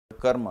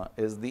karma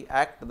is the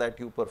act that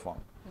you perform.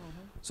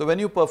 So when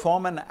you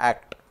perform an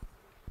act,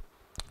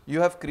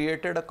 you have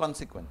created a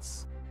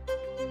consequence.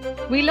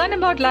 We learn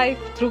about life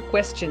through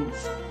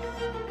questions.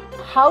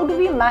 How do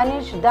we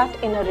manage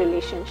that in a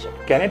relationship?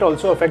 Can it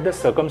also affect the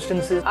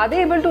circumstances? Are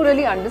they able to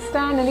really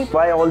understand anything?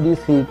 Why all these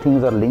three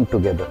things are linked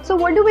together? So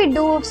what do we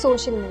do with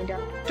social media?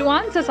 To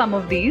answer some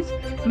of these,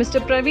 Mr.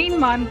 Praveen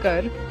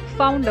Mankar,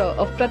 founder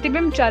of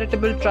Pratibimb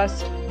Charitable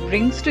Trust,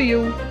 brings to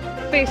you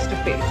Face to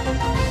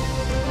Face.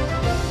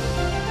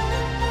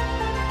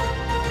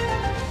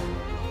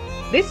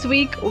 This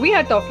week we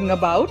are talking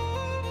about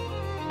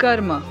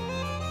karma.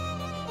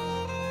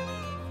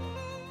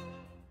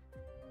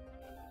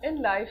 In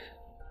life,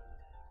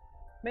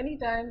 many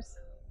times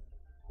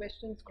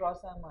questions cross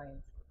our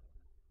minds.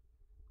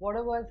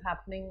 Whatever is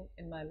happening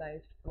in my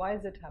life, why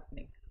is it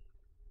happening?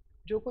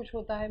 जो कुछ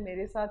होता है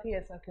मेरे साथ ही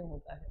ऐसा क्यों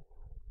होता है?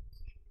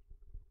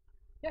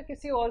 या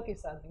किसी और के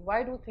साथ भी?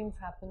 Why do things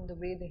happen the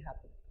way they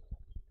happen?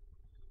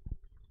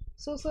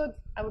 So, sir,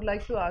 I would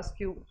like to ask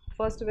you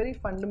first a very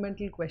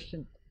fundamental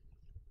question.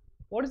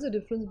 What is the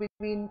difference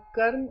between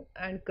karm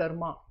and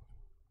karma?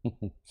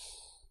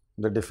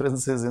 The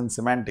difference is in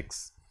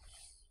semantics.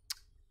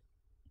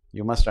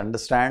 You must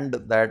understand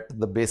that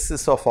the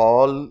basis of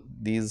all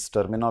these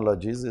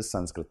terminologies is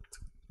Sanskrit.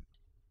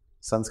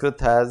 Sanskrit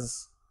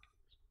has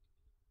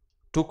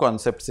two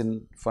concepts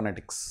in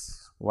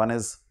phonetics. One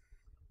is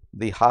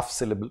the half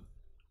syllable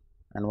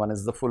and one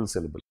is the full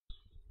syllable.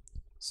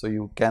 So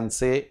you can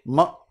say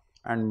ma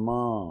and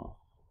ma,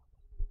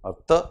 or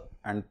ta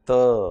and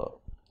ta.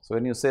 So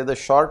when you say the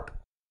short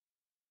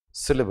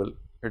syllable,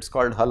 it's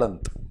called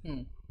halant.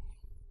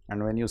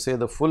 And when you say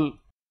the full,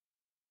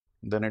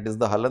 then it is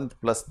the halant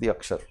plus the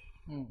akshar.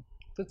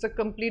 So it's a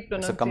complete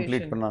pronunciation. It's a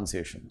complete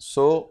pronunciation.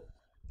 So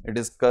it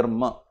is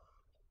karma.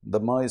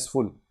 The ma is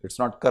full. It's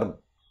not karm.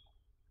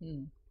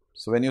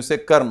 So when you say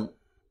karm,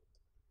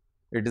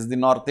 it is the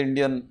North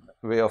Indian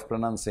way of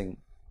pronouncing,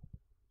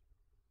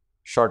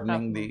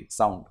 shortening the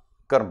sound.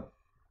 Karm.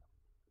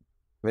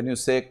 When you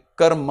say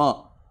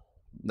karma,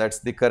 that's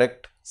the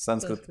correct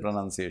Sanskrit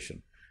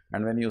pronunciation.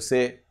 And when you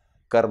say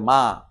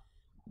karma,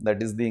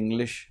 that is the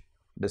English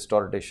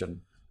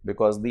distortion,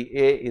 because the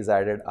A is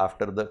added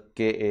after the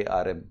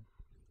K-A-R-M.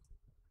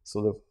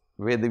 So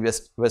the way the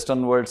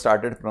Western world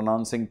started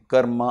pronouncing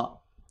karma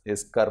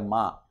is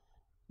karma.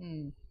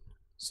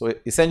 So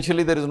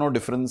essentially there is no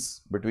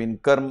difference between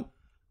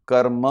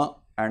karma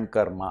and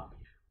karma.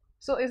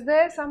 So is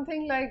there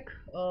something like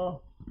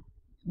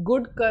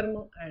good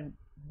karma and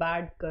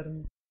bad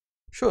karma?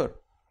 Sure.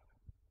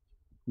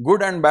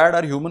 Good and bad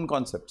are human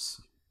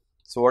concepts.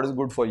 So what is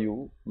good for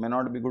you may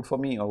not be good for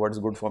me, or what is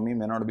good for me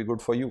may not be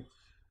good for you.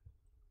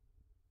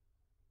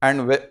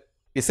 And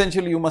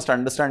essentially you must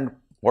understand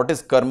what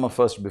is karma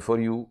first before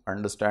you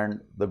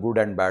understand the good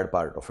and bad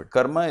part of it.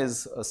 Karma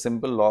is a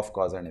simple law of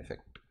cause and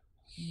effect.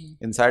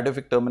 In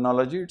scientific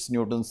terminology, it's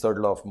Newton's third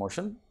law of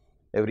motion.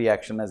 Every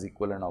action has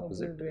equal and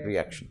opposite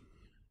reaction.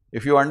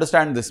 If you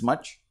understand this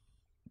much,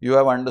 you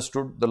have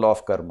understood the law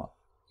of karma.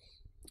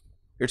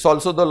 It's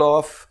also the law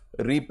of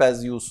reap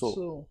as you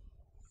sow.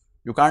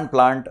 You can't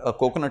plant a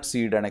coconut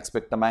seed and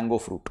expect a mango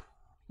fruit.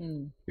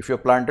 If you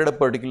have planted a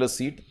particular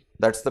seed,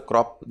 that's the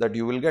crop that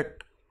you will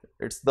get.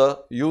 It's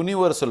the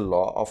universal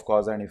law of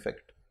cause and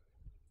effect.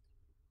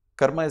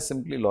 Karma is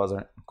simply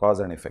cause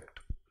and effect.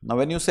 Now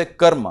when you say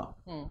karma,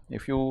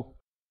 if you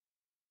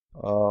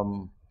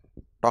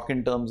talk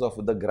in terms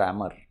of the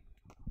grammar,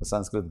 the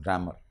Sanskrit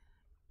grammar,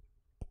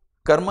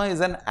 karma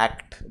is an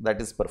act that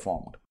is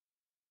performed.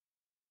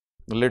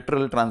 The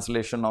literal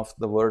translation of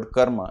the word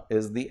karma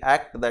is the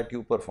act that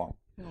you perform.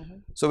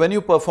 So when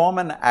you perform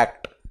an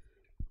act,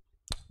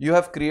 you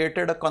have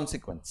created a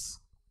consequence.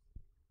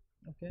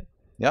 Okay.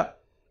 Yeah.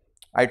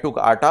 I took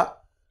atta,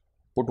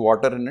 put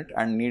water in it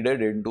and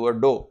kneaded into a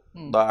dough.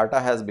 The atta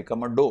has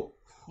become a dough.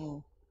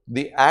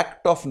 The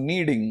act of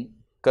kneading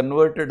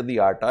converted the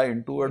atta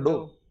into a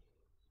dough.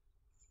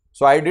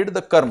 So I did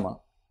the karma,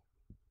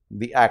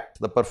 the act,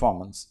 the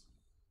performance,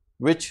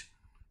 which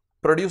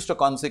produced a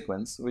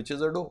consequence, which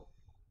is a dough.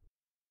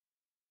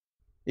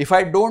 If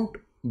I don't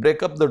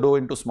break up the dough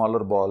into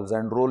smaller balls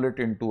and roll it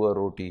into a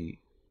roti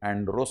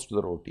and roast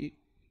the roti,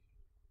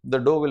 the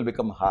dough will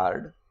become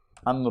hard,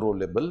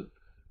 unrollable,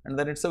 and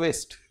then it's a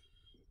waste.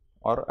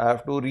 Or I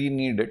have to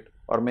re-knead it,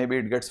 or maybe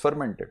it gets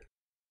fermented.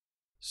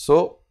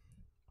 So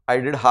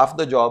I did half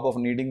the job of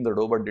kneading the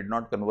dough but did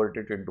not convert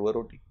it into a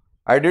roti.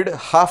 I did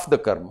half the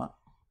karma.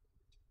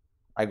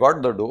 I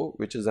got the dough,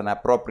 which is an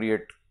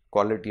appropriate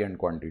quality and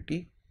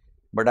quantity,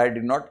 but I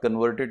did not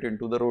convert it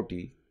into the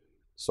roti.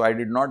 So I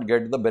did not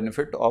get the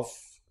benefit of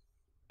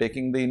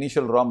taking the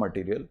initial raw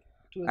material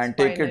and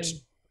take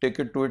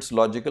it to its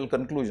logical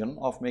conclusion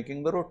of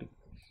making the roti.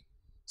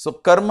 So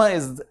karma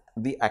is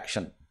the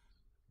action.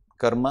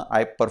 Karma,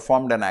 I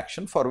performed an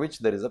action for which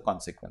there is a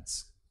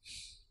consequence.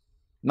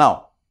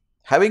 Now,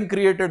 having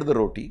created the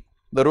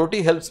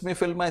roti helps me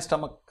fill my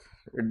stomach.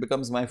 It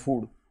becomes my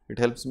food. It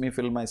helps me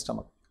fill my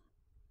stomach.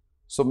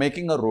 So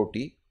making a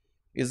roti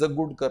is a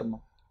good karma.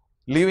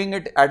 Leaving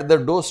it at the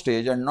dough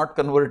stage and not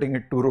converting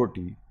it to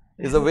roti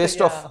is a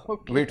waste of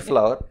wheat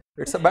flour.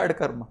 It's a bad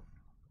karma.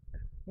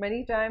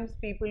 Many times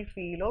people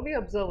feel, or we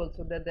observe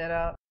also, that there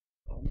are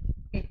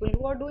people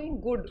who are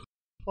doing good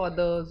for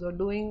others or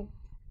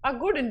are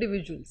good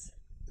individuals,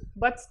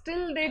 but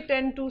still they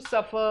tend to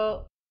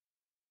suffer.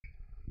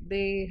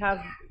 They have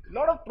a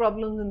lot of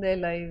problems in their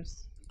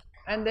lives,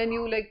 and then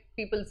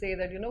people say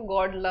that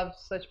God loves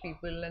such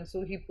people, and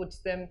so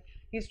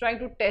he's trying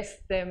to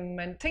test them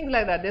and things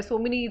like that. There's so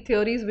many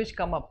theories which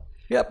come up.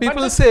 Yeah,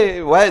 people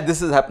say, why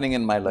this is happening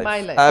in my life? I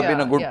have been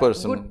a good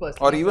person.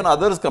 Or even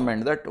others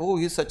comment that, oh,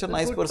 he's such a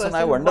nice person.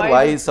 I wonder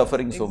why he's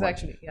suffering so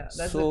much. Yeah,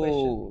 that's the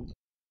question.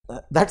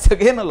 That's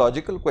again a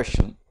logical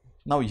question.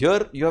 Now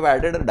here you have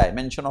added a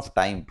dimension of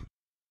time,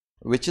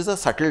 which is a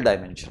subtle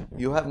dimension.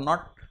 You have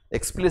not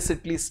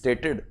explicitly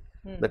stated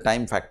the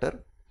time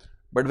factor.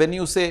 But when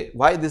you say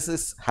why this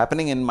is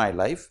happening in my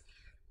life,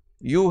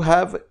 you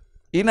have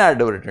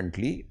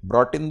inadvertently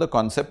brought in the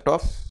concept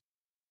of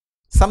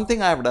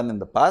something I have done in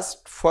the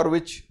past for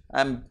which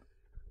I am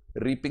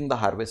reaping the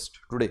harvest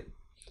today.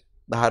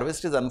 The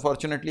harvest is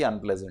unfortunately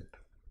unpleasant.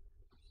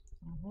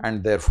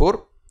 And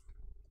therefore,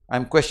 I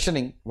am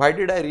questioning, why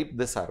did I reap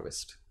this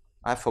harvest?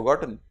 I have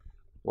forgotten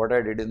what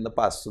I did in the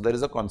past. So there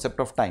is a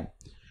concept of time.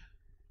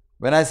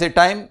 When I say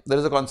time, there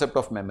is a concept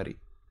of memory.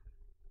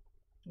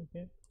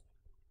 Okay.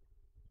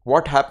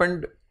 What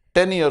happened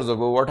 10 years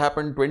ago, what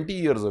happened 20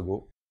 years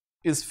ago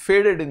is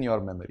faded in your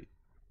memory.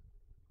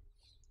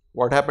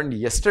 What happened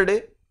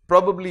yesterday,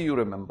 probably you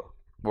remember.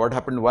 What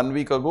happened 1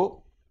 week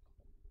ago,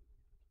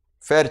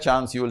 fair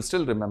chance you will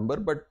still remember,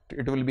 but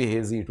it will be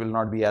hazy, it will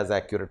not be as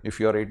accurate. If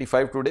you are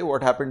 85 today,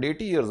 what happened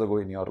 80 years ago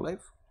in your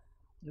life?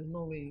 There's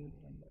no way you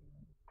remember.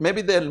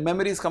 Maybe the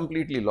memory is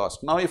completely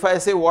lost. Now, if I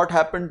say what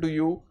happened to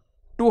you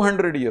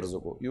 200 years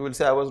ago, you will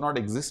say I was not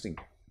existing.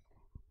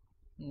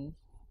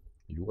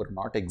 You were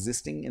not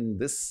existing in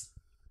this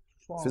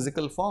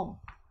physical form.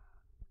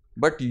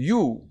 But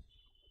you,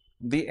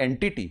 the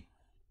entity,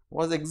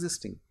 was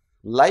existing.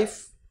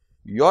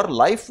 Your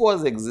life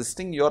was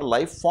existing, your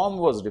life form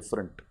was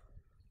different.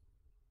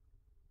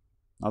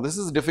 Now, this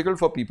is difficult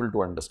for people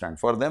to understand.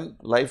 For them,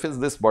 life is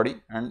this body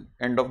and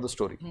end of the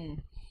story.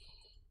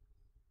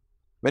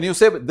 When you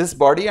say this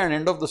body and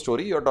end of the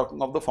story, you are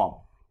talking of the form.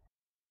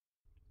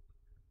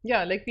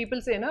 Yeah, like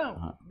people say,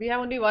 no, we have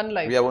only one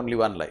life. We have only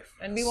one life.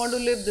 And we want to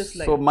live this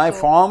life. So, my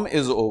form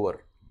is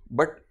over.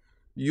 But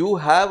you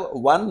have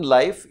one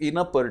life in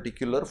a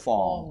particular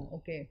form.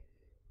 Okay.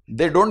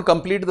 They don't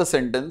complete the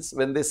sentence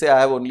when they say, I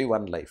have only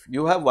one life.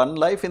 You have one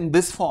life in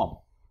this form.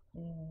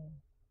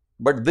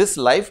 But this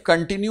life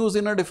continues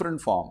in a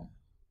different form.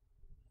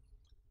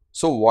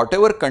 So,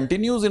 whatever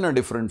continues in a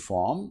different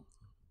form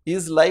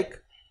is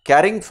like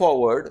carrying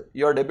forward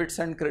your debits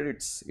and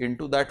credits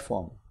into that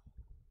form.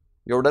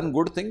 You have done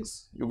good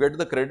things, you get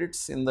the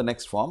credits in the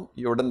next form.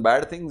 You have done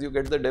bad things, you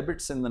get the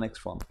debits in the next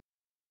form.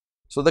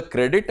 So, the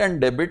credit and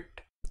debit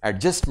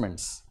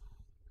adjustments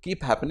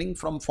keep happening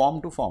from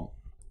form to form.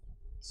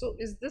 So,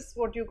 is this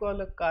what you call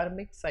a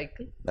karmic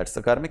cycle? That's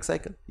the karmic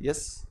cycle,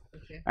 yes.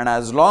 Okay. And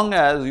as long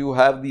as you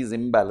have these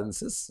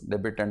imbalances,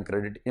 debit and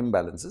credit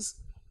imbalances,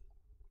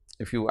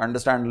 if you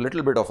understand a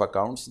little bit of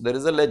accounts, there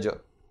is a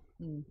ledger.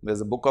 There is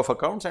a book of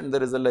accounts and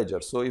there is a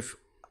ledger. So, if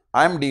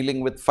I am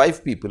dealing with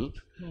 5 people,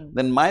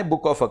 then my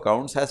book of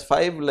accounts has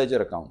 5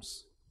 ledger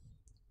accounts.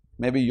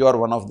 Maybe you are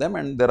one of them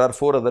and there are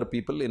 4 other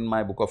people in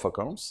my book of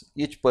accounts.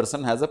 Each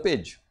person has a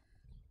page.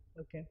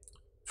 Okay.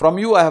 From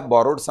you, I have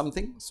borrowed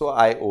something, so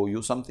I owe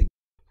you something.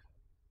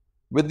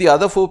 With the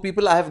other 4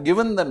 people, I have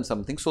given them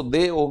something, so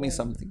they owe me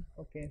something.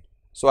 Okay.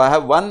 So, I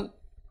have one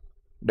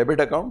debit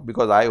account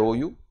because I owe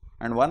you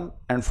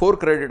and 4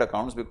 credit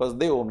accounts because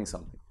they owe me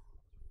something.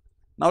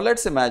 Now,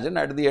 let's imagine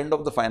at the end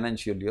of the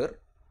financial year,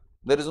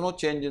 there is no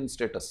change in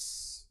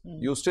status.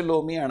 You still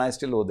owe me and I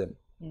still owe them.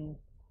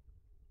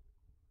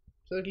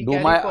 So do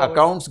my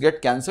accounts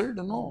get cancelled?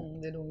 No.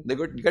 They don't.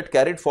 They get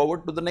carried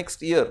forward to the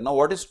next year. Now,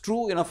 what is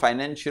true in a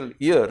financial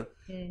year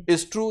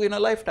is true in a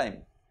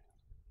lifetime.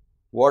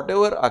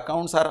 Whatever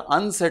accounts are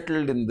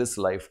unsettled in this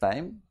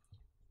lifetime,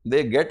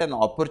 they get an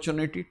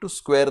opportunity to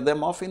square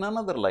them off in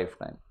another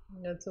lifetime.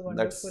 That's a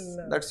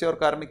wonderful... That's your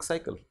karmic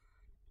cycle.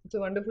 It's a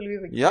wonderful way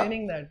of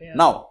explaining that. Yeah.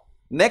 Now,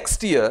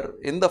 next year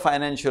in the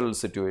financial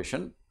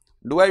situation,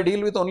 do I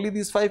deal with only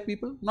these 5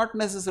 people? Not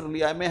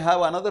necessarily. I may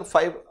have another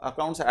 5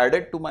 accounts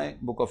added to my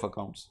book of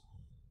accounts.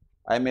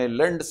 I may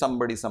lend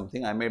somebody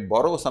something. I may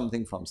borrow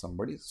something from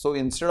somebody. So,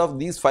 instead of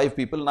these 5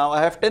 people, now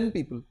I have 10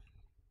 people.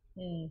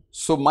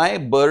 So, my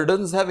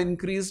burdens have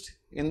increased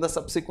in the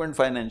subsequent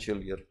financial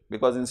year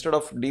because instead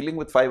of dealing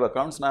with 5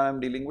 accounts, now I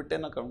am dealing with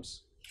 10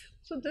 accounts.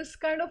 So, this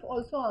kind of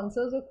also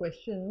answers a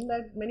question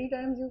that many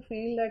times you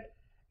feel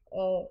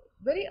that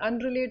very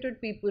unrelated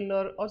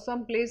people or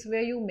some place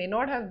where you may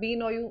not have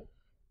been or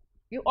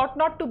you ought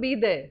not to be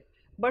there,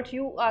 but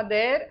you are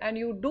there and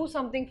you do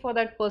something for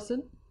that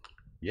person.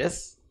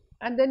 Yes.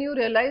 And then you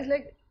realize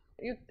like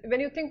when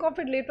you think of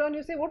it later on,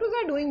 you say, what was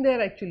I doing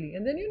there actually?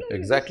 And then you know,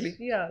 Exactly.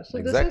 yeah. So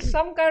this Exactly. is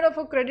some kind of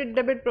a credit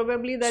debit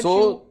probably that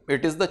So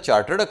it is the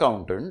chartered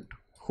accountant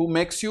who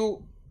makes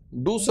you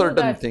do certain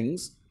that.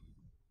 things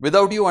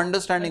without you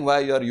understanding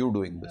why are you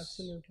doing this.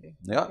 Absolutely.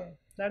 Yeah. Okay.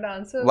 That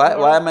answers.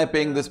 Why am I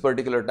paying this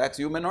particular tax?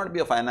 You may not be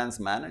a finance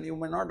man and you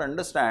may not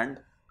understand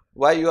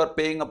why you are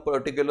paying a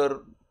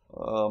particular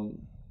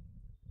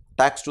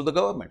tax to the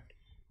government.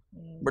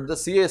 But the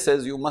CA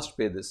says you must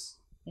pay this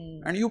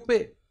and you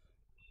pay.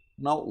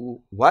 Now,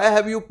 why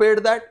have you paid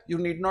that? You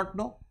need not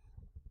know.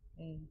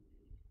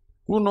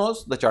 Who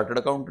knows? The chartered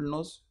accountant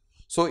knows.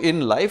 So,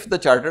 in life, the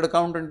chartered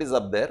accountant is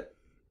up there.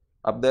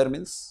 Up there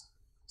means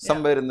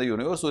somewhere in the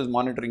universe who is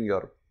monitoring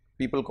your,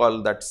 people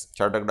call that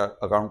chartered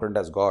accountant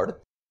as God.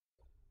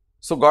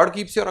 So, God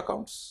keeps your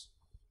accounts.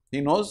 He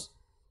knows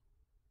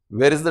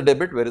where is the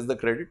debit, where is the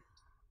credit.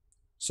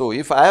 So,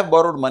 if I have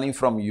borrowed money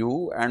from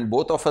you and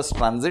both of us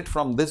transit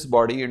from this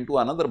body into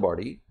another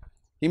body,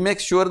 He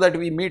makes sure that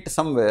we meet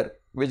somewhere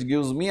which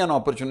gives me an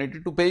opportunity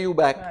to pay you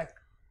back.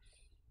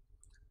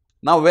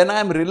 Now, when I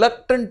am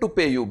reluctant to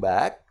pay you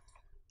back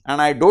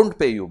and I don't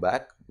pay you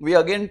back, we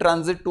again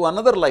transit to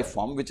another life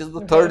form, which is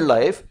the third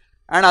life,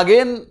 and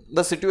again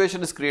the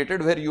situation is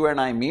created where you and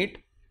I meet.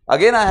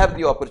 Again, I have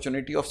the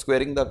opportunity of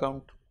squaring the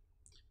account.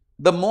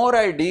 The more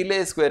I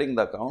delay squaring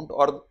the account,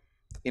 or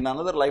in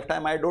another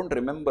lifetime, I don't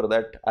remember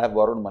that I have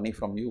borrowed money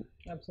from you.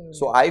 Absolutely.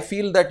 So, I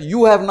feel that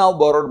you have now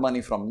borrowed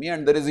money from me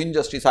and there is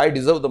injustice. I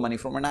deserve the money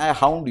from and I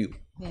hound you.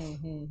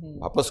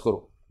 Vapas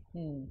karo.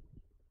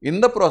 In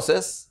the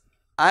process,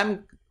 I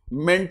am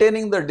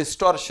maintaining the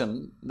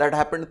distortion that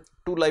happened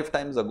 2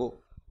 lifetimes ago.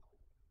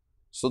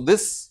 So,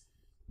 this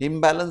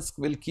imbalance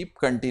will keep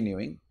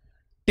continuing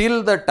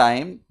till the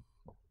time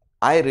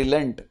I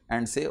relent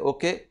and say,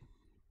 okay,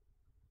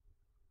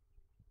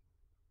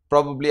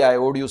 probably I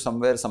owed you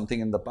somewhere something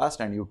in the past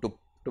and you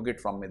took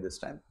it from me this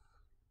time.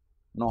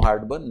 No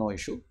heartburn, no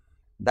issue.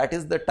 That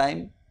is the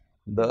time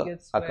the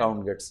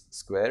account gets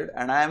squared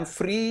and I am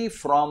free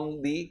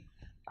from the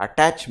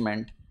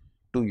attachment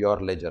to your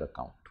ledger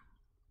account.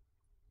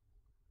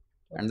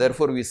 And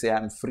therefore, we say I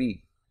am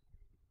free.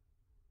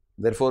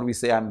 Therefore, we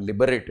say I am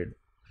liberated.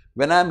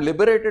 When I am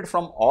liberated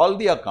from all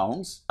the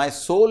accounts, my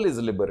soul is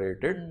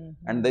liberated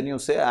and then you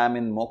say I am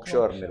in moksha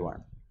or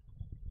nirvana.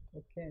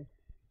 Okay.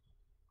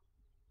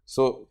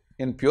 So,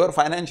 in pure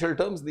financial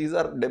terms, these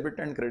are debit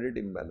and credit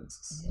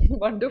imbalances.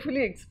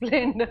 Wonderfully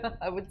explained,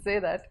 I would say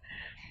that.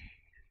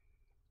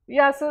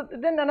 Yeah, so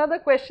then another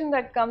question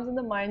that comes in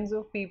the minds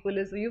of people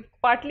is, you've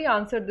partly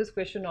answered this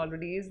question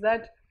already, is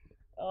that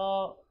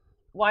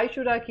why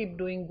should I keep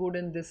doing good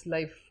in this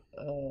life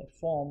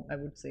form, I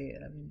would say.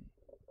 I mean,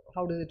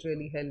 how does it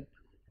really help?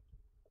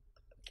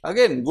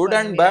 Again, good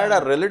and bad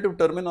are relative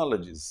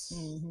terminologies.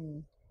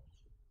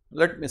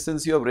 Let me,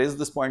 since you have raised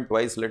this point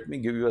twice, let me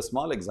give you a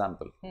small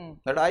example.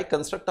 That I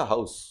construct a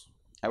house.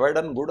 Have I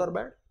done good or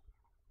bad?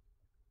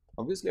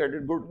 Obviously, I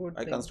did good.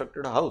 I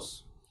constructed a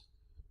house.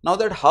 Now,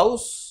 that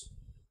house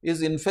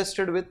is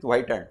infested with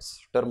white ants,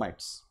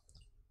 termites.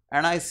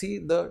 And I see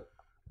the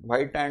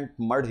white ant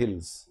mud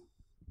hills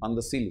on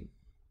the ceiling.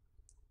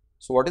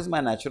 So, what is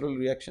my natural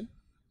reaction?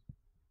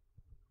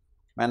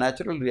 My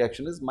natural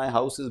reaction is my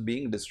house is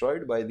being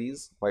destroyed by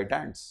these white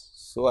ants.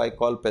 So, I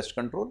call pest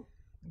control.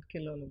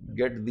 Kill all of them.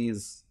 Get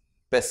these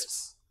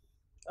pests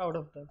out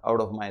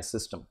of my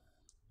system.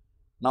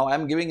 Now, I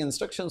am giving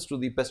instructions to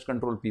the pest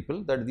control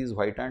people that these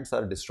white ants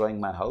are destroying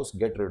my house,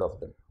 get rid of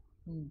them.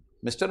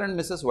 Mr. and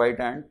Mrs. White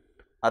Ant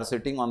are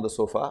sitting on the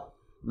sofa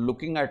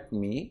looking at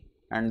me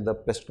and the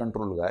pest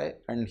control guy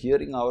and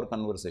hearing our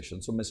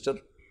conversation. So, Mr.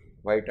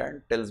 White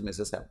Ant tells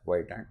Mrs.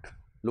 White Ant,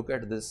 look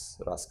at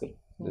this rascal,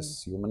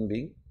 this human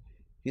being,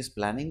 he is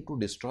planning to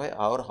destroy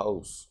our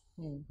house.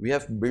 We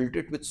have built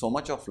it with so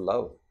much of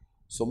love,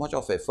 so much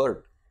of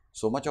effort,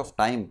 so much of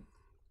time.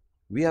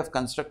 We have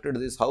constructed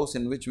this house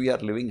in which we are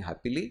living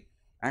happily,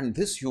 and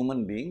this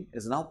human being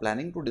is now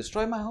planning to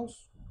destroy my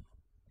house.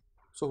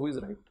 So, who is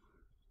right?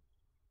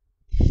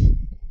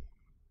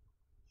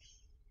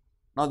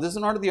 Now, this is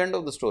not the end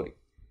of the story.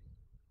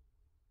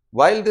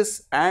 While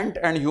this ant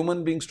and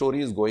human being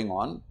story is going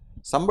on,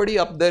 somebody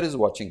up there is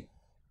watching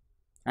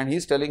and he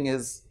is telling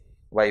his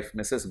wife,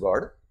 Mrs.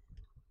 God,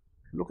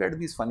 look at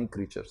these funny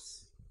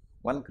creatures.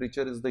 One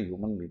creature is the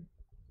human being,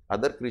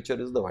 other creature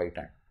is the white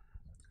ant.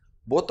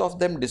 Both of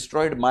them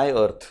destroyed my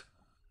earth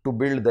to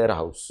build their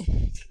house.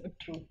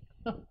 True.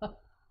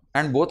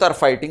 And both are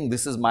fighting,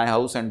 this is my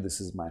house and this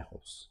is my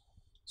house.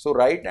 So,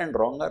 right and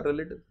wrong are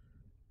relative.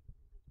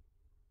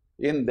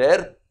 In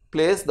their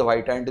place, the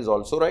white ant is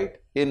also right.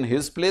 In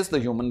his place,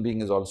 the human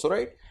being is also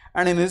right.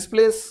 And in his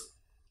place,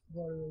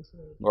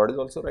 God is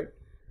also right.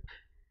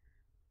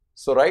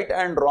 So, right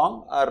and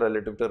wrong are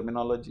relative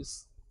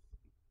terminologies.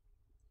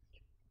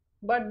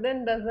 But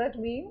then does that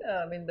mean,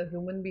 I mean, the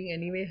human being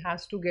anyway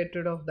has to get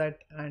rid of that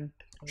ant?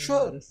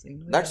 Sure,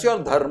 that's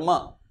your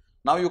dharma.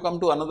 Now you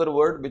come to another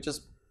word which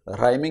is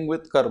rhyming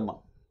with karma.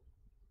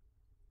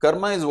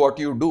 Karma is what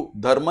you do,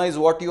 dharma is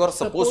what you are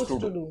supposed to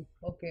do.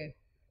 Okay.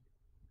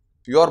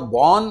 You are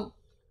born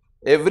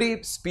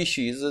Every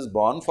species is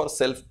born for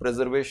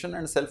self-preservation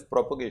and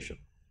self-propagation.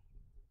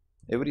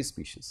 Every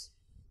species.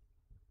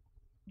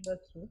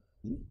 That's true.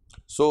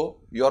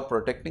 So, you are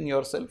protecting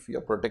yourself, you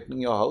are protecting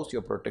your house, you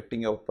are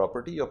protecting your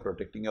property, you are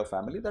protecting your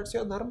family. That's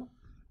your dharma.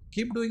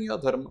 Keep doing your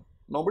dharma.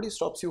 Nobody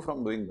stops you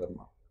from doing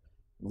dharma.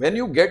 When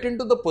you get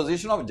into the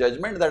position of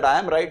judgment that I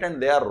am right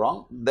and they are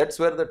wrong, that's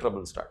where the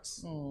trouble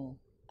starts.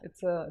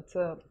 It's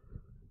a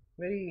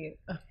very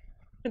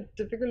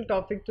difficult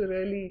topic to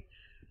really.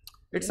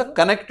 It's a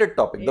connected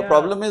topic. The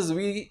problem is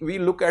we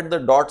look at the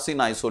dots in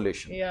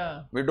isolation.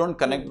 Yeah. We don't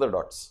connect the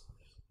dots.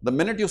 The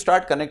minute you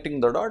start connecting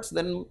the dots,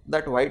 then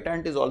that white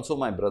ant is also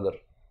my brother.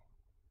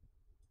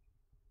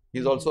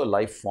 He's also a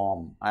life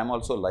form. I am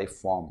also a life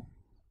form.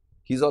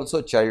 He's also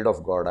a child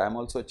of God. I am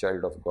also a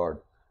child of God.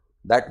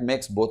 That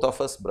makes both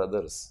of us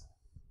brothers.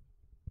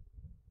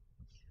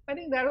 I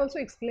think that also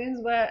explains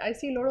why I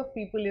see a lot of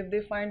people, if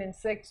they find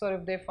insects or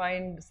if they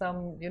find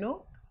some,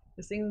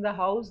 this thing in the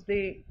house,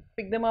 they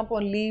pick them up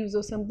on leaves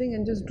or something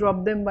and just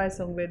drop them by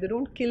somewhere. They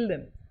don't kill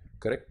them.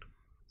 Correct.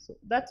 So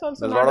that's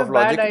also There's not a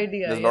bad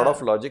idea. There's a lot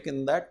of logic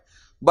in that.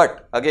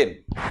 But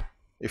again,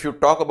 if you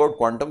talk about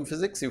quantum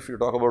physics, if you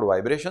talk about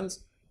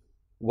vibrations,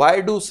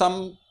 why do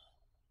some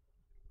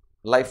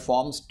life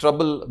forms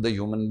trouble the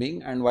human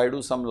being and why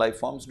do some life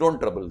forms don't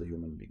trouble the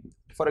human being?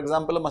 For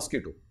example, a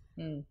mosquito.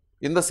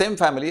 In the same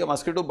family, a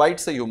mosquito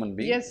bites a human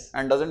being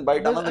and doesn't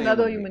bite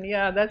another human being.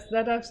 Yeah,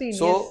 that I've seen.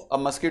 So, a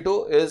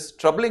mosquito is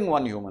troubling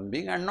one human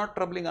being and not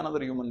troubling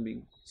another human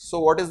being.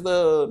 So, what is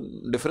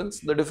the difference?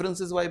 The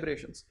difference is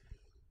vibrations.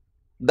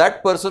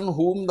 That person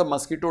whom the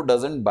mosquito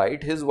doesn't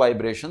bite, his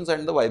vibrations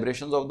and the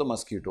vibrations of the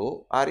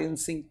mosquito are in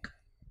sync,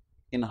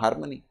 in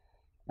harmony,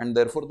 and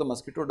therefore the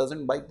mosquito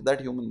doesn't bite that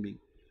human being.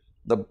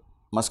 The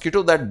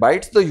mosquito that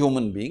bites the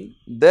human being,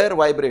 their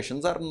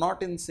vibrations are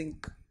not in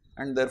sync,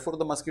 and therefore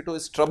the mosquito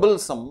is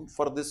troublesome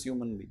for this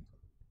human being.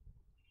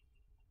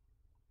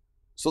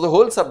 So the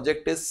whole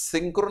subject is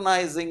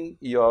synchronizing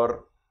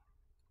your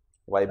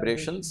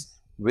vibrations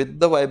with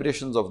the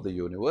vibrations of the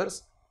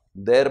universe,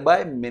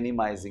 thereby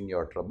minimizing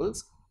your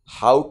troubles.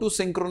 How to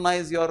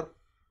synchronize your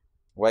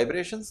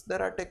vibrations?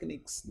 There are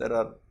techniques, there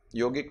are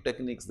yogic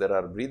techniques, there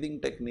are breathing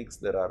techniques,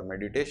 there are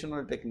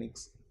meditational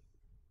techniques,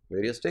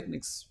 various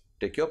techniques.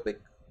 Take your pick.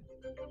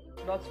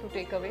 Lots to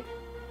take away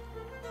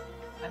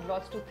and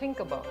lots to think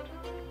about.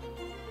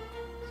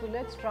 So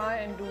let's try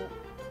and do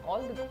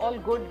all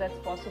good that's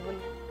possible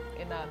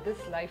in this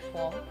life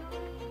form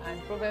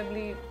and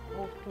probably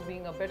move to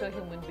being a better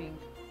human being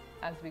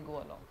as we go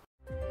along.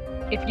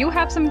 If you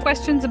have some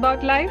questions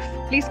about life,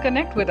 please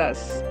connect with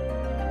us.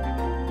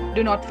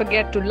 Do not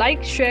forget to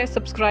like, share,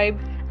 subscribe,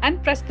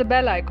 and press the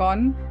bell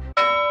icon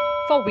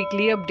for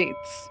weekly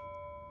updates.